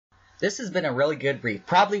This has been a really good brief,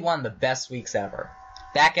 probably one of the best weeks ever.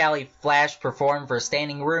 Back Alley Flash performed for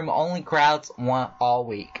standing room only crowds all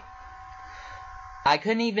week. I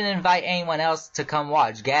couldn't even invite anyone else to come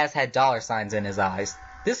watch. Gaz had dollar signs in his eyes.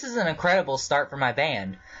 This is an incredible start for my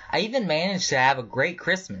band. I even managed to have a great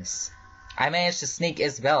Christmas. I managed to sneak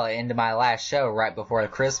Isabella into my last show right before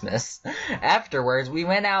Christmas. Afterwards, we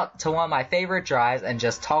went out to one of my favorite drives and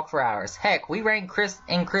just talked for hours. Heck, we rang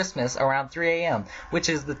in Christmas around 3 a.m., which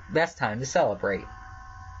is the best time to celebrate.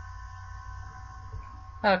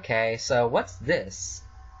 Okay, so what's this?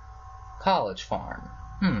 College Farm.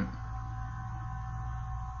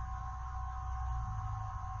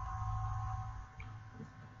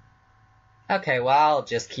 Okay, well, I'll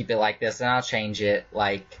just keep it like this, and I'll change it,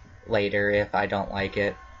 later if I don't like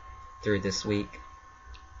it through this week.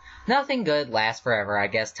 Nothing good lasts forever, I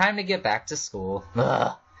guess. Time to get back to school.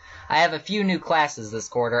 Ugh. I have a few new classes this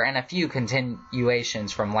quarter and a few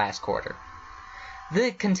continuations from last quarter.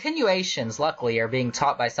 The continuations, luckily, are being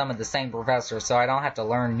taught by some of the same professors, so I don't have to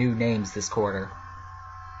learn new names this quarter.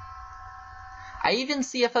 I even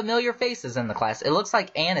see a familiar faces in the class. It looks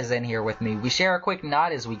like Anne is in here with me. We share a quick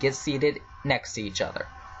nod as we get seated next to each other.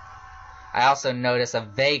 I also notice a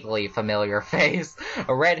vaguely familiar face.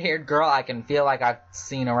 A red-haired girl I can feel like I've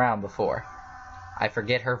seen around before. I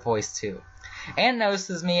forget her voice too. Anne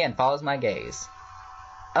notices me and follows my gaze.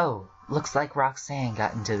 Oh, looks like Roxanne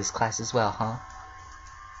got into this class as well, huh?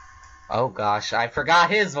 Oh gosh, I forgot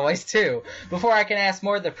his voice too. Before I can ask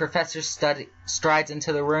more, the professor strides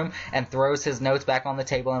into the room and throws his notes back on the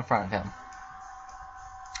table in front of him.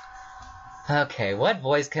 Okay, what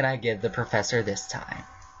voice can I give the professor this time?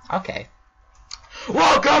 Okay.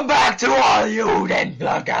 Welcome back to all you who didn't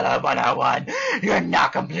flunk out of 101. You're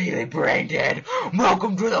not completely brain dead.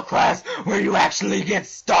 Welcome to the class where you actually get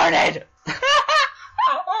started.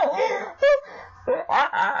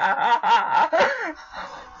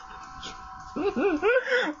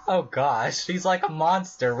 Oh gosh, he's like a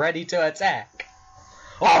monster ready to attack.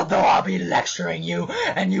 Although I'll be lecturing you,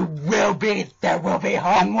 and there will be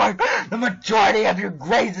homework, the majority of your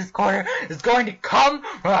grades this quarter is going to come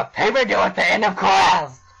from a paper due at the end of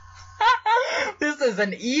class. This is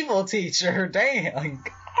an evil teacher, dang.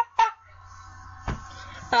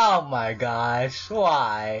 Oh my gosh,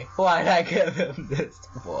 why? Why'd I give him this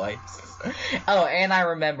voice? Oh, and I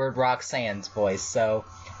remembered Roxanne's voice, so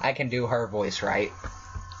I can do her voice right.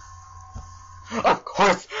 Of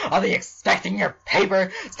course, I'll be expecting your paper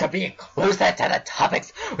to be inclusive to the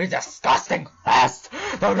topics we discussed in class.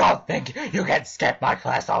 Though don't think you can skip my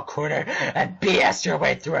class all quarter and BS your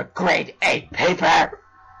way through a grade 8 paper.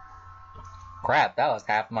 Crap, that was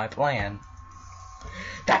half my plan.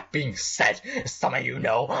 That being said, as some of you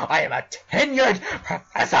know, I am a tenured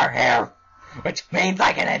professor here, which means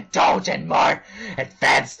I can indulge in more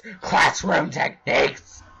advanced classroom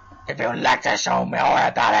techniques. If you'd like to show me more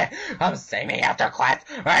about it, come see me after class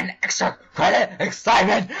for an extra credit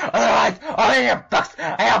excitement. Otherwise, all in your books,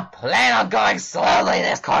 I don't plan on going slowly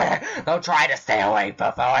this quarter. Don't try to stay awake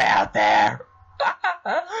before we're out there.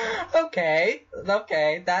 Okay,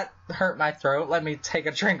 that hurt my throat. Let me take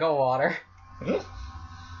a drink of water.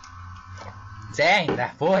 Dang,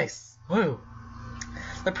 that voice. Woo.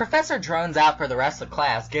 The professor drones out for the rest of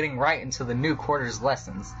class, getting right into the new quarter's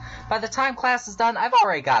lessons. By the time class is done, I've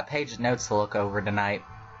already got a page of notes to look over tonight.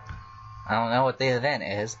 I don't know what the event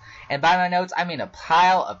is, and by my notes, I mean a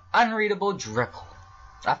pile of unreadable dribble.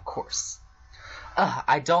 Of course.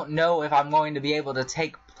 I don't know if I'm going to be able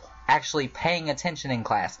to actually paying attention in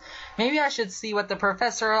class. Maybe I should see what the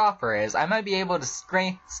professor's offer is. I might be able to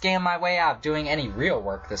scam my way out of doing any real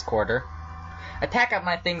work this quarter. I pack up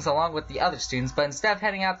my things along with the other students, but instead of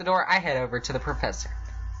heading out the door, I head over to the professor.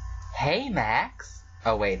 Hey, Max.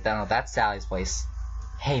 Oh, wait, no, that's Sally's voice.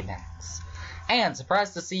 Hey, Max. And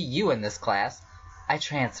surprised to see you in this class. I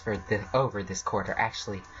transferred over this quarter,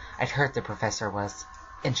 actually. I'd heard the professor was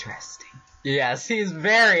interesting. Yes, he's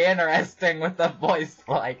very interesting with a voice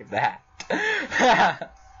like that.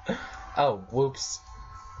 Oh, whoops.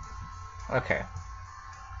 Okay.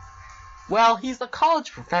 Well, he's a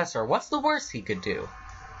college professor. What's the worst he could do?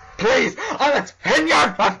 Please, I'm a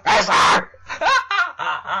tenured professor!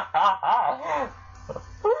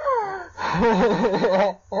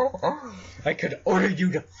 I could order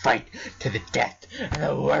you to fight to the death, and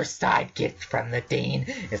the worst I'd get from the dean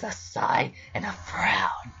is a sigh and a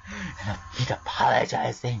frown, and a bit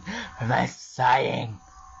apologizing for my sighing.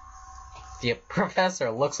 The professor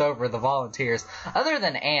looks over the volunteers. Other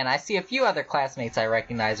than Anne, I see a few other classmates I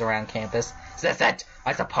recognize around campus. Is this it?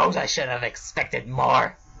 I suppose I should have expected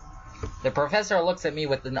more. The professor looks at me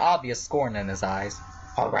with an obvious scorn in his eyes.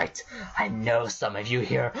 Alright, I know some of you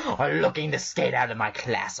here are looking to skate out of my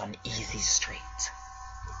class on Easy Street.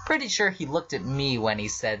 Pretty sure he looked at me when he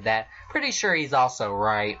said that. Pretty sure he's also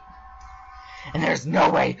right. And there's no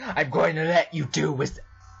way I'm going to let you do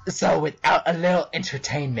so without a little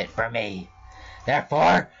entertainment for me.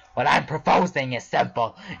 Therefore, what I'm proposing is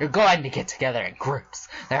simple. You're going to get together in groups.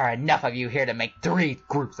 There are enough of you here to make 3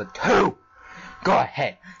 groups of 2. Go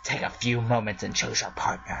ahead, take a few moments and choose your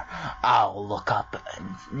partner. I'll look up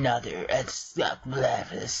another and suck blood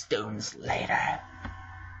for the students later.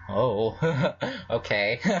 Oh,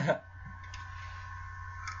 okay.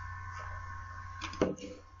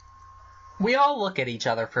 We all look at each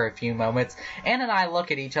other for a few moments. Anne and I look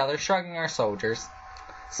at each other, shrugging our shoulders.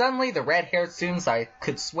 Suddenly, the red-haired student I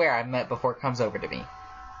could swear I met before comes over to me.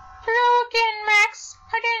 Hello again, Max.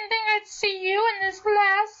 I didn't think I'd see you in this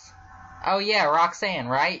class. Oh yeah, Roxanne,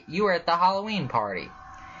 right? You were at the Halloween party.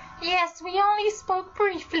 Yes, we only spoke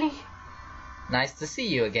briefly. Nice to see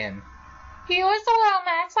you again. You as well,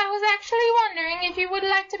 Max. I was actually wondering if you would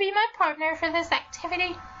like to be my partner for this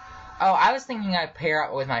activity. Oh, I was thinking I'd pair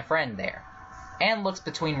up with my friend there. Anne looks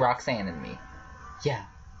between Roxanne and me. Yeah,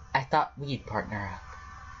 I thought we'd partner up.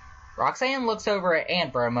 Roxanne looks over at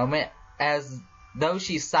Anne for a moment, as though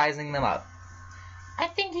she's sizing them up. I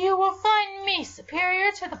think you will find me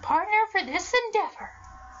superior to the partner for this endeavor.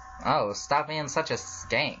 Oh, stop being such a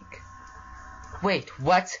skank. Wait,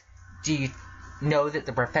 what? Do you know that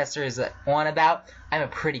the professor is on about? I'm a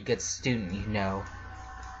pretty good student, you know.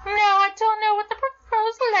 No, I don't know what the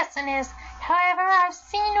proposed lesson is. However, I've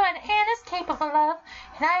seen what Anne is capable of,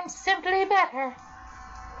 and I'm simply better.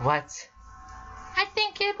 What? I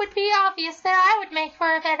think it would be obvious that I would make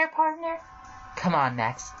for a better partner. Come on,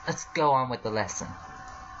 Max. Let's go on with the lesson.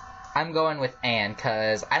 I'm going with Anne,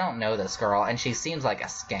 'cause I don't know this girl, and she seems like a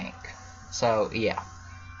skank. So, yeah.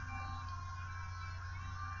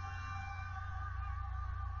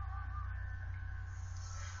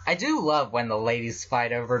 I do love when the ladies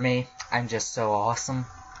fight over me. I'm just so awesome.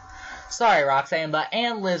 Sorry, Roxanne, but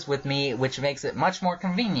Anne lives with me, which makes it much more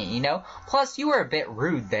convenient, you know? Plus, you were a bit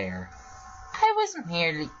rude there. I was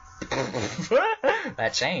merely...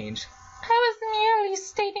 That changed. I was merely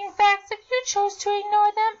stating facts. If you chose to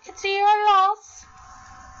ignore them, it's your loss.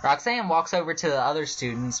 Roxanne walks over to the other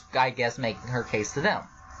students, I guess making her case to them.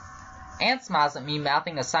 Anne smiles at me,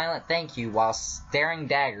 mouthing a silent thank you while staring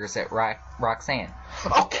daggers at Roxanne.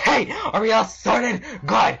 Okay, are we all sorted?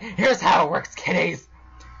 Good, here's how it works, kiddies.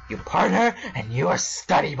 You partner, and you are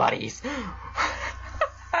study buddies.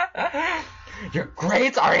 Your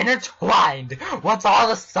grades are intertwined. Once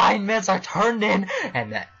all assignments are turned in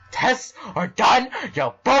and the tests are done,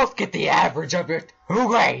 you'll both get the average of your 2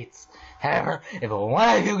 grades. However, if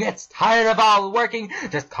one of you gets tired of all the working,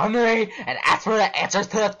 just come to me and ask for the answers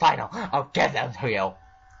to the final. I'll give them to you.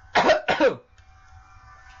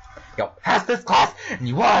 You'll pass this class, and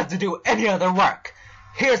you won't have to do any other work.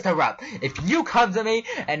 Here's the rub. If you come to me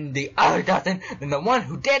and the other doesn't, then the one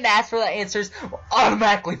who didn't ask for the answers will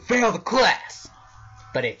automatically fail the class.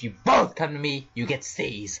 But if you both come to me, you get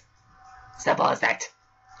C's. Simple as that.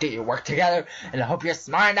 Get your work together, and I hope you're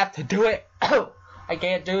smart enough to do it. I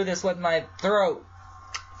can't do this with my throat.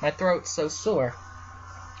 My throat's so sore.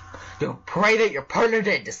 Do you pray that your partner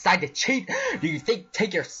didn't decide to cheat? Do you think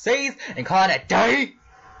take your C's and call it a day?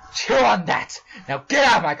 Chew on that! Now get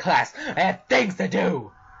out of my class! I have things to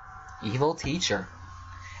do! Evil teacher.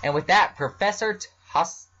 And with that, Professor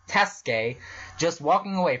Teske just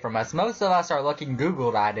walking away from us. Most of us are looking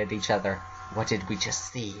Google-eyed at each other. What did we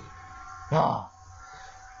just see? Oh.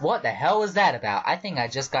 What the hell was that about? I think I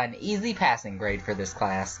just got an easy passing grade for this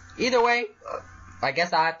class. Either way, I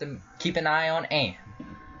guess I'll have to keep an eye on Anne.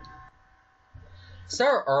 So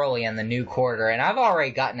early in the new quarter, and I've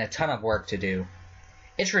already gotten a ton of work to do.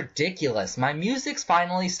 It's ridiculous. My music's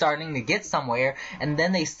finally starting to get somewhere, and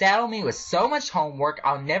then they saddle me with so much homework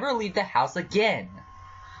I'll never leave the house again.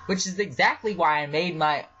 Which is exactly why I made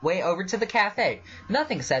my way over to the cafe.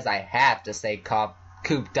 Nothing says I have to stay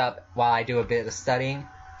cooped up while I do a bit of studying.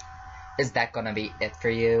 Is that gonna be it for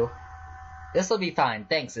you? This'll be fine,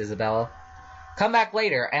 thanks, Isabella. Come back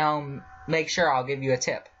later, and I'll make sure I'll give you a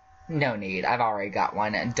tip. No need, I've already got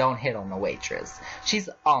one, and don't hit on the waitress. She's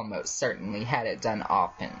almost certainly had it done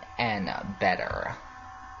often, and better.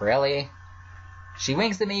 Really? She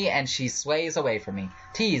winks at me, and she sways away from me.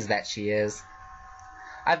 Tease that she is.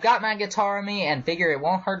 I've got my guitar on me, and figure it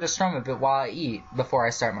won't hurt to strum a bit while I eat, before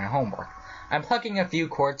I start my homework. I'm plucking a few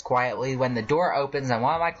chords quietly when the door opens and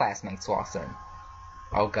one of my classmates walks in.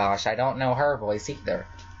 Oh gosh, I don't know her voice either.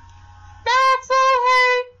 That's all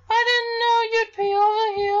right. I didn't know you'd be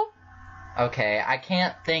over here. Okay, I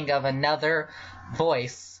can't think of another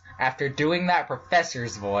voice after doing that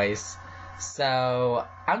professor's voice, so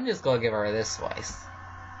I'm just gonna give her this voice.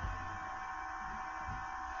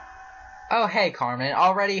 Oh, hey, Carmen,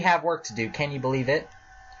 already have work to do, can you believe it?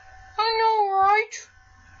 I know, right?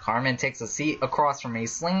 Carmen takes a seat across from me,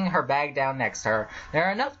 slinging her bag down next to her. There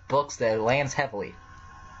are enough books that it lands heavily.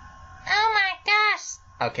 Oh my gosh!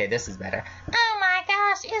 Okay, this is better. Oh my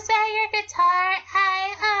gosh, is that your guitar?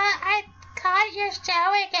 I caught your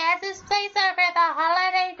showing at this place over the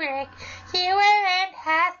holiday break. You were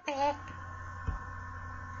fantastic.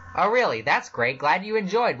 Oh, really? That's great. Glad you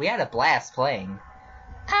enjoyed. We had a blast playing.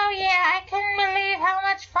 Oh yeah, I couldn't believe how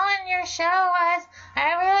much fun your show was.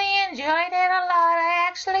 I really enjoyed it a lot. I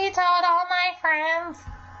actually told all my friends.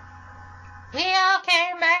 We all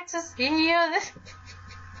came back to see you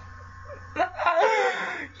the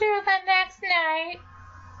next night.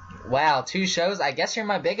 Wow, 2 shows? I guess you're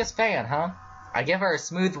my biggest fan, huh? I give her a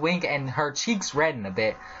smooth wink and her cheeks redden a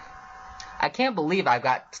bit. I can't believe I've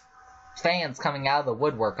got fans coming out of the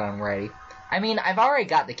woodwork already. I mean, I've already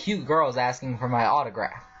got the cute girls asking for my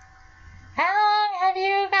autograph. How long have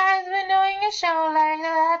you guys been doing a show like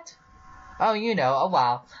that? Oh, you know, a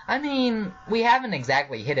while. I mean, we haven't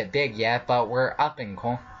exactly hit it big yet, but we're up in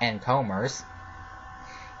comers.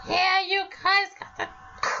 Yeah, you guys got the...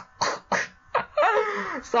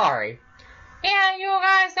 Sorry. Yeah, you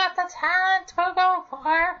guys got the talent to go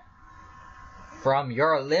for. From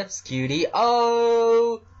your lips, cutie.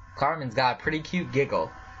 Oh! Carmen's got a pretty cute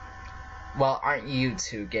giggle. Well, aren't you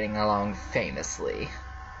two getting along famously?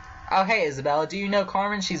 Oh, hey, Isabella, do you know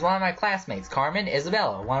Carmen? She's one of my classmates. Carmen,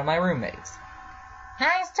 Isabella, one of my roommates.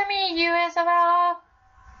 Nice to meet you, Isabella.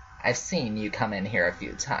 I've seen you come in here a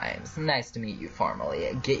few times. Nice to meet you formally.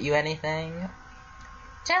 Get you anything?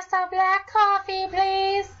 Just a black coffee,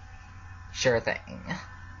 please. Sure thing.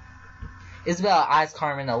 Isabella eyes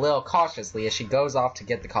Carmen a little cautiously as she goes off to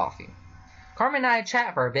get the coffee. Carmen and I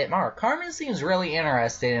chat for a bit more. Carmen seems really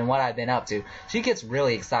interested in what I've been up to. She gets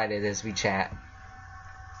really excited as we chat.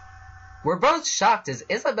 We're both shocked as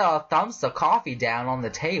Isabella thumps the coffee down on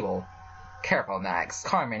the table. Careful, Max.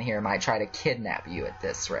 Carmen here might try to kidnap you at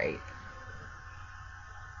this rate.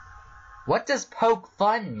 What does poke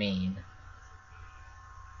fun mean?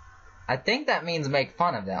 I think that means make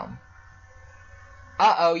fun of them.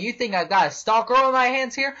 Uh-oh, you think I've got a stalker on my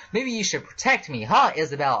hands here? Maybe you should protect me, huh,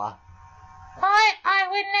 Isabella? What? I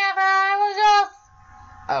would never. I was just...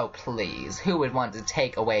 Oh, please. Who would want to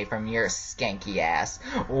take away from your skanky ass?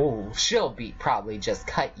 Oh, she'll probably just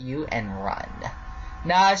cut you and run.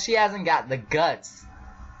 Nah, she hasn't got the guts.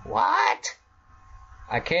 What?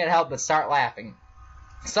 I can't help but start laughing.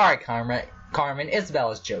 Sorry, Carmen.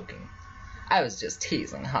 Isabella's joking. I was just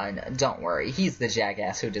teasing, hun. Don't worry. He's the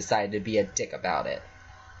jackass who decided to be a dick about it.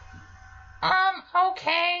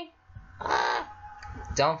 Okay.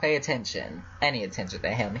 Don't pay any attention to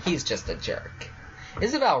him. He's just a jerk.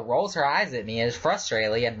 Isabel rolls her eyes at me as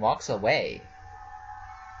frustratedly and walks away.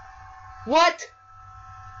 What?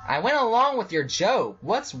 I went along with your joke.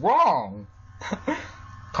 What's wrong?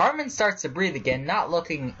 Carmen starts to breathe again, not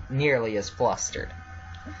looking nearly as flustered.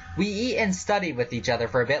 We eat and study with each other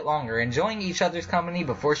for a bit longer, enjoying each other's company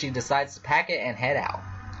before she decides to pack it and head out.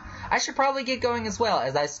 I should probably get going as well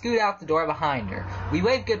as I scoot out the door behind her. We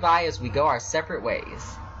wave goodbye as we go our separate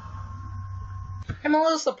ways. I'm a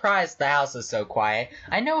little surprised the house is so quiet.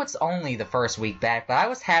 I know it's only the first week back, but I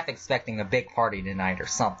was half expecting a big party tonight or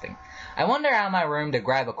something. I wander out of my room to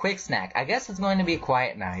grab a quick snack. I guess it's going to be a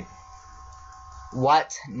quiet night.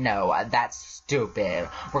 What? No, that's stupid.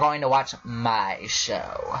 We're going to watch my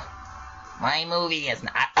show. My movie is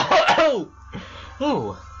not...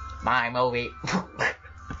 Ooh, my movie...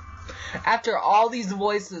 After all these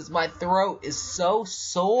voices, my throat is so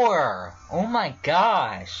sore. Oh my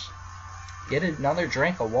gosh. Get another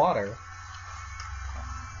drink of water.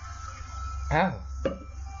 Oh.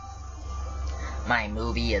 My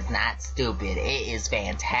movie is not stupid. It is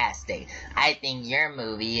fantastic. I think your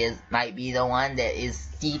movie might be the one that is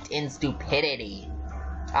steeped in stupidity.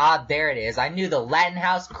 Ah, there it is. I knew the Latin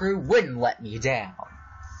House crew wouldn't let me down.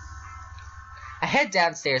 I head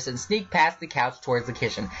downstairs and sneak past the couch towards the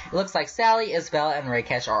kitchen. It looks like Sally, Isabella, and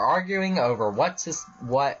Rakesh are arguing over what to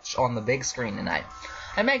watch on the big screen tonight.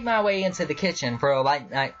 I make my way into the kitchen for a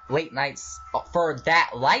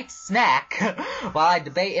that light snack while I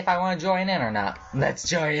debate if I want to join in or not. Let's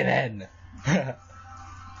join in.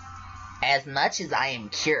 As much as I am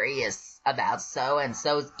curious about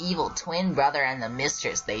so-and-so's evil twin brother and the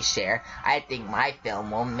mistress they share, I think my film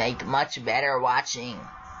will make much better watching.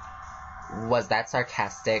 Was that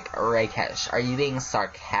sarcastic? Rakesh, are you being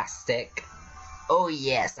sarcastic? Oh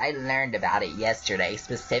yes, I learned about it yesterday,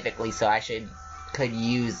 specifically so I could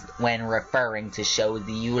use when referring to shows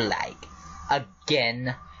you like.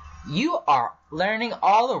 Again, you are learning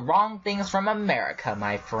all the wrong things from America,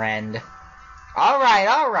 my friend.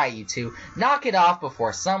 Alright, you two. Knock it off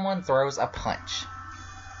before someone throws a punch.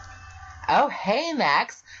 Oh, hey,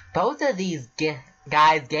 Max. Both of these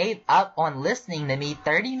guys gave up on listening to me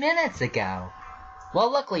 30 minutes ago.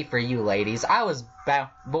 Well, luckily for you ladies, I was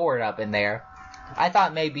bored up in there. I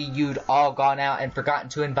thought maybe you'd all gone out and forgotten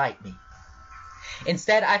to invite me.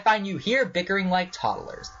 Instead, I find you here bickering like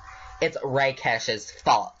toddlers. It's Rakesh's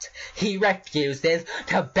fault. He refuses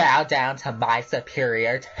to bow down to my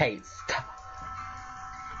superior taste.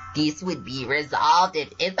 This would be resolved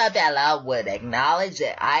if Isabella would acknowledge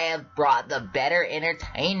that I have brought the better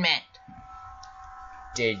entertainment.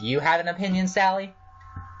 Did you have an opinion, Sally?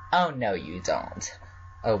 Oh, no, you don't.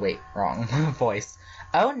 Oh, wait, wrong voice.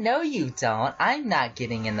 Oh, no, you don't. I'm not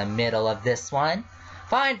getting in the middle of this one.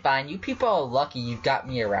 Fine, you people are lucky you've got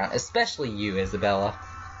me around, especially you, Isabella.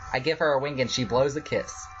 I give her a wink and she blows a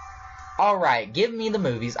kiss. Alright, give me the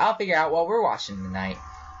movies. I'll figure out what we're watching tonight.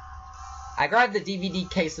 I grab the DVD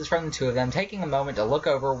cases from the two of them, taking a moment to look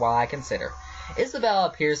over while I consider. Isabella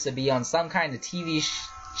appears to be on some kind of TV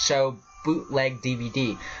show bootleg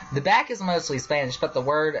DVD. The back is mostly Spanish, but the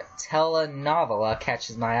word telenovela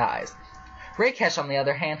catches my eyes. Rakesh, on the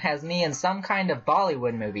other hand, has me in some kind of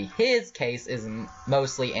Bollywood movie. His case is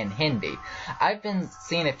mostly in Hindi. I've been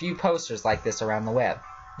seeing a few posters like this around the web.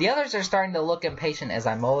 The others are starting to look impatient as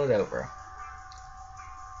I mull it over.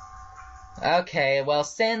 Okay, well,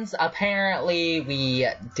 since apparently we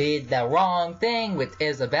did the wrong thing with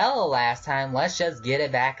Isabella last time, let's just get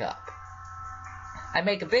it back up. I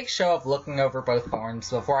make a big show of looking over both forms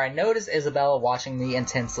before I notice Isabella watching me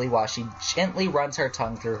intensely while she gently runs her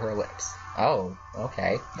tongue through her lips. Oh,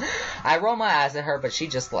 okay. I roll my eyes at her, but she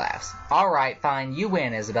just laughs. Alright, fine, you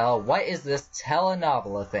win, Isabella. What is this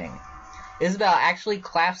telenovela thing? Isabella actually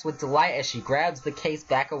claps with delight as she grabs the case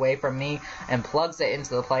back away from me and plugs it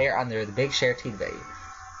into the player under the big share TV.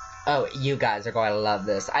 Oh, you guys are going to love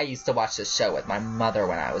this. I used to watch this show with my mother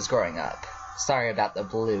when I was growing up. Sorry about the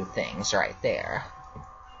blue things right there.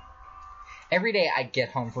 Every day I'd get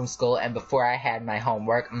home from school, and before I had my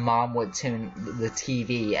homework, Mom would tune the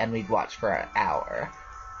TV and we'd watch for an hour.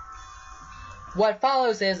 What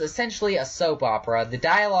follows is essentially a soap opera. The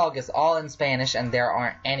dialogue is all in Spanish and there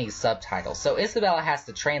aren't any subtitles, so Isabella has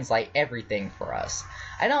to translate everything for us.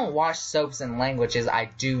 I don't watch soaps in languages I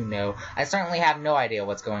do know. I certainly have no idea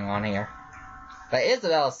what's going on here. But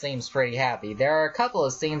Isabella seems pretty happy. There are a couple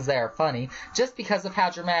of scenes that are funny, just because of how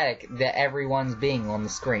dramatic that everyone's being on the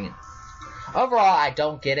screen. Overall, I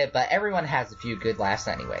don't get it, but everyone has a few good laughs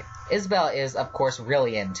anyway. Isabella is, of course,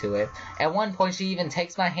 really into it. At one point, she even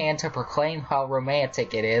takes my hand to proclaim how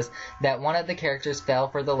romantic it is that one of the characters fell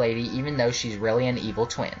for the lady, even though she's really an evil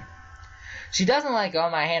twin. She doesn't let go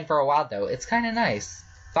of my hand for a while, though. It's kinda nice.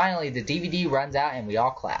 Finally, the DVD runs out and we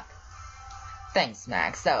all clap. Thanks,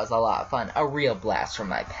 Max. That was a lot of fun. A real blast from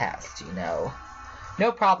my past, you know.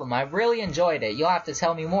 No problem. I really enjoyed it. You'll have to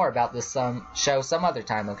tell me more about this show some other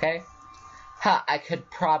time, okay? I could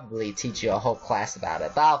probably teach you a whole class about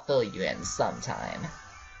it, but I'll fill you in sometime.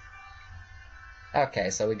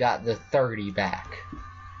 Okay, so we got the 30 back.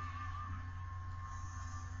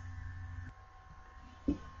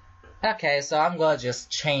 Okay, so I'm gonna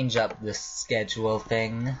just change up this schedule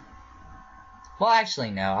thing. Well,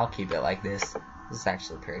 actually, no, I'll keep it like this. This is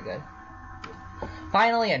actually pretty good.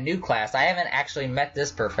 Finally, a new class. I haven't actually met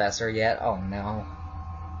this professor yet. Oh, no.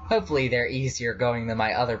 Hopefully they're easier going than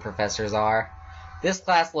my other professors are. This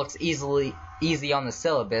class looks easy on the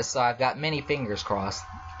syllabus, so I've got many fingers crossed.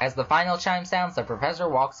 As the final chime sounds, the professor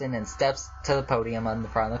walks in and steps to the podium in the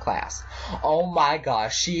front of the class. Oh my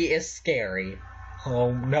gosh, she is scary.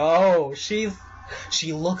 Oh no, she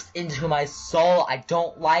looks into my soul. I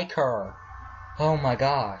don't like her. Oh my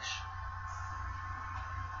gosh.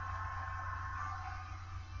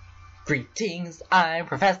 Greetings, I'm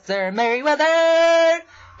Professor Merriweather!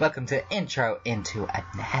 Welcome to Intro into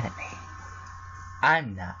Anatomy.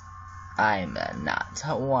 I'm not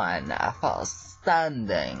one for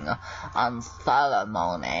standing on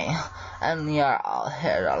ceremony, and you're all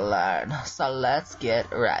here to learn, so let's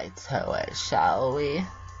get right to it, shall we?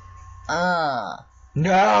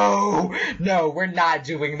 No, we're not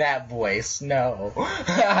doing that voice, no.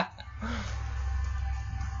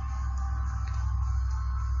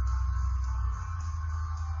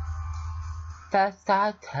 First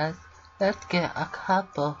our test, let's get a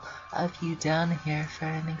couple of you down here for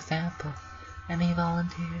an example. Any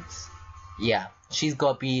volunteers? Yeah, She's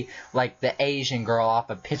gonna be like the Asian girl off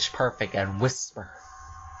of Pitch Perfect and whisper.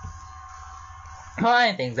 Well,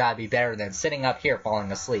 anything's gotta be better than sitting up here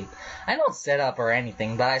falling asleep. I don't sit up or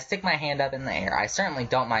anything, but I stick my hand up in the air. I certainly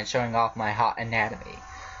don't mind showing off my hot anatomy.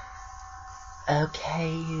 Okay,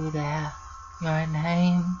 you there. Your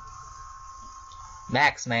name?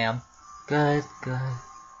 Max, ma'am. Good, good.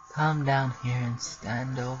 Come down here and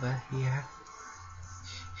stand over here.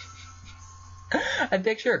 I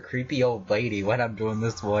picture a creepy old lady when I'm doing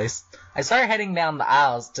this voice. I start heading down the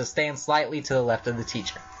aisles to stand slightly to the left of the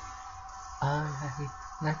teacher. Alright,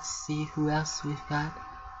 let's see who else we've got.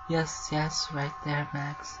 Yes, right there,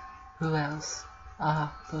 Max. Who else?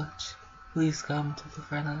 Butch. Please come to the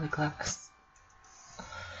front of the class.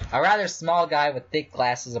 A rather small guy with thick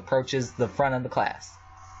glasses approaches the front of the class.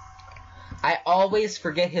 I always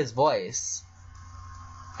forget his voice.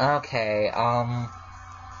 Okay, I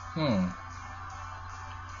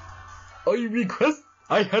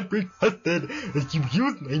have requested that you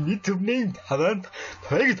use my little name talent.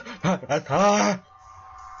 Please.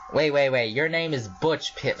 Wait. Your name is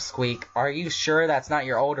Butch, Pipsqueak. Are you sure that's not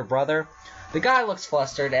your older brother? The guy looks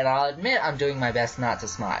flustered, and I'll admit I'm doing my best not to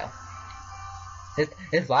smile.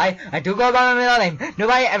 It's why I do go by my middle name.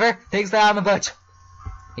 Nobody ever thinks that I'm a Butch.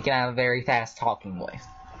 He can have a very fast talking voice.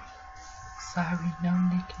 Sorry, no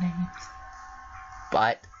nicknames.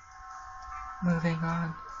 But moving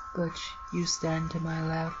on. Butch, you stand to my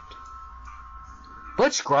left.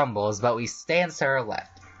 Butch grumbles, but we stand to her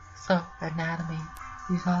left. So, anatomy.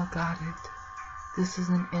 We've all got it. This is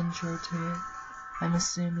an intro to it. I'm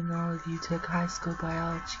assuming all of you took high school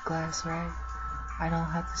biology class, right? I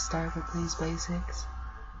don't have to start with these basics.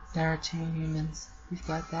 There are 2 humans. We've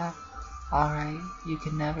got that. Alright, you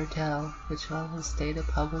can never tell which one will stay to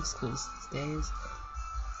public schools these days.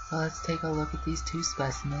 So let's take a look at these 2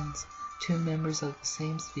 specimens. 2 members of the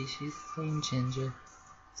same species, same gender.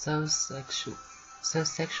 So sexual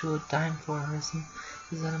dimorphism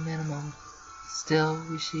is at a minimum. Still,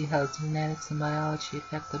 we see how genetics and biology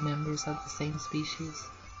affect the members of the same species.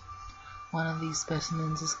 One of these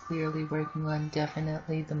specimens is clearly working on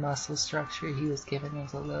definitely the muscle structure he was given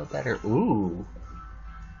was a little better. Ooh.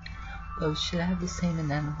 Those should have the same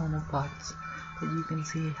anatomical parts, but you can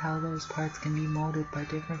see how those parts can be molded by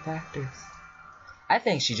different factors. I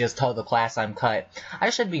think she just told the class I'm cut.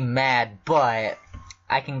 I should be mad, but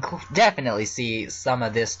I can definitely see some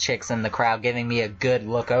of this chicks in the crowd giving me a good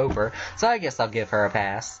look over, so I guess I'll give her a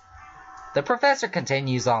pass. The professor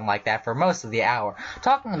continues on like that for most of the hour,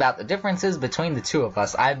 talking about the differences between the 2 of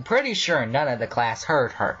us. I'm pretty sure none of the class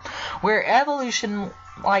heard her. Where evolution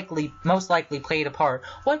most likely played a part,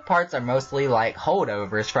 what parts are mostly like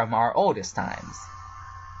holdovers from our oldest times?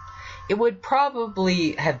 It would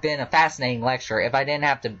probably have been a fascinating lecture if I didn't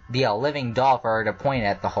have to be a living doll for her to point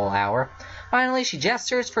at the whole hour. Finally, she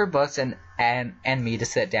gestures for books and me to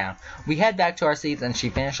sit down. We head back to our seats and she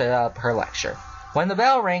finishes up her lecture. When the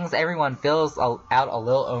bell rings, everyone feels out a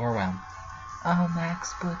little overwhelmed. Oh,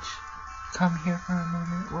 Max, Butch, come here for a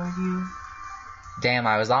moment, will you? Damn,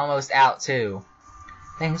 I was almost out too.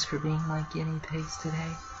 Thanks for being my guinea pigs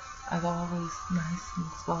today. I've always nice and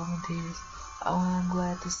volunteers. Oh, I'm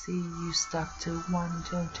glad to see you stuck to 1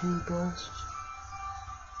 to 2 Butch.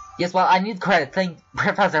 Yes, well, I need credit. Thank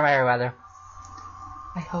Professor Merriweather.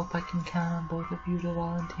 I hope I can count on both of you to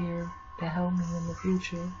volunteer to help me in the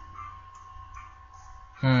future.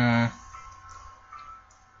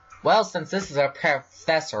 Well, since this is our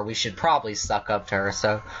professor, we should probably suck up to her,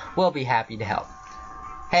 so we'll be happy to help.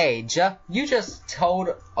 Hey, you just told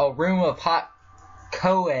a room of hot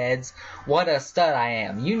co-eds what a stud I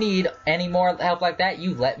am. You need any more help like that,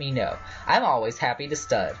 you let me know. I'm always happy to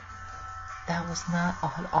stud. That was not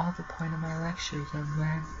at all the point of my lecture, young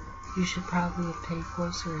man. You should probably have paid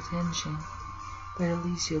closer attention. But at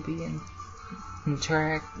least you'll be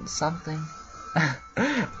interact something.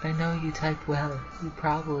 I know you type well. You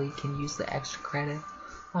probably can use the extra credit.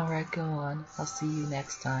 Alright, go on. I'll see you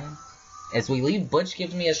next time. As we leave, Butch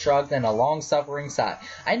gives me a shrug and a long-suffering sigh.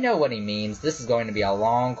 I know what he means. This is going to be a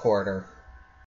long quarter.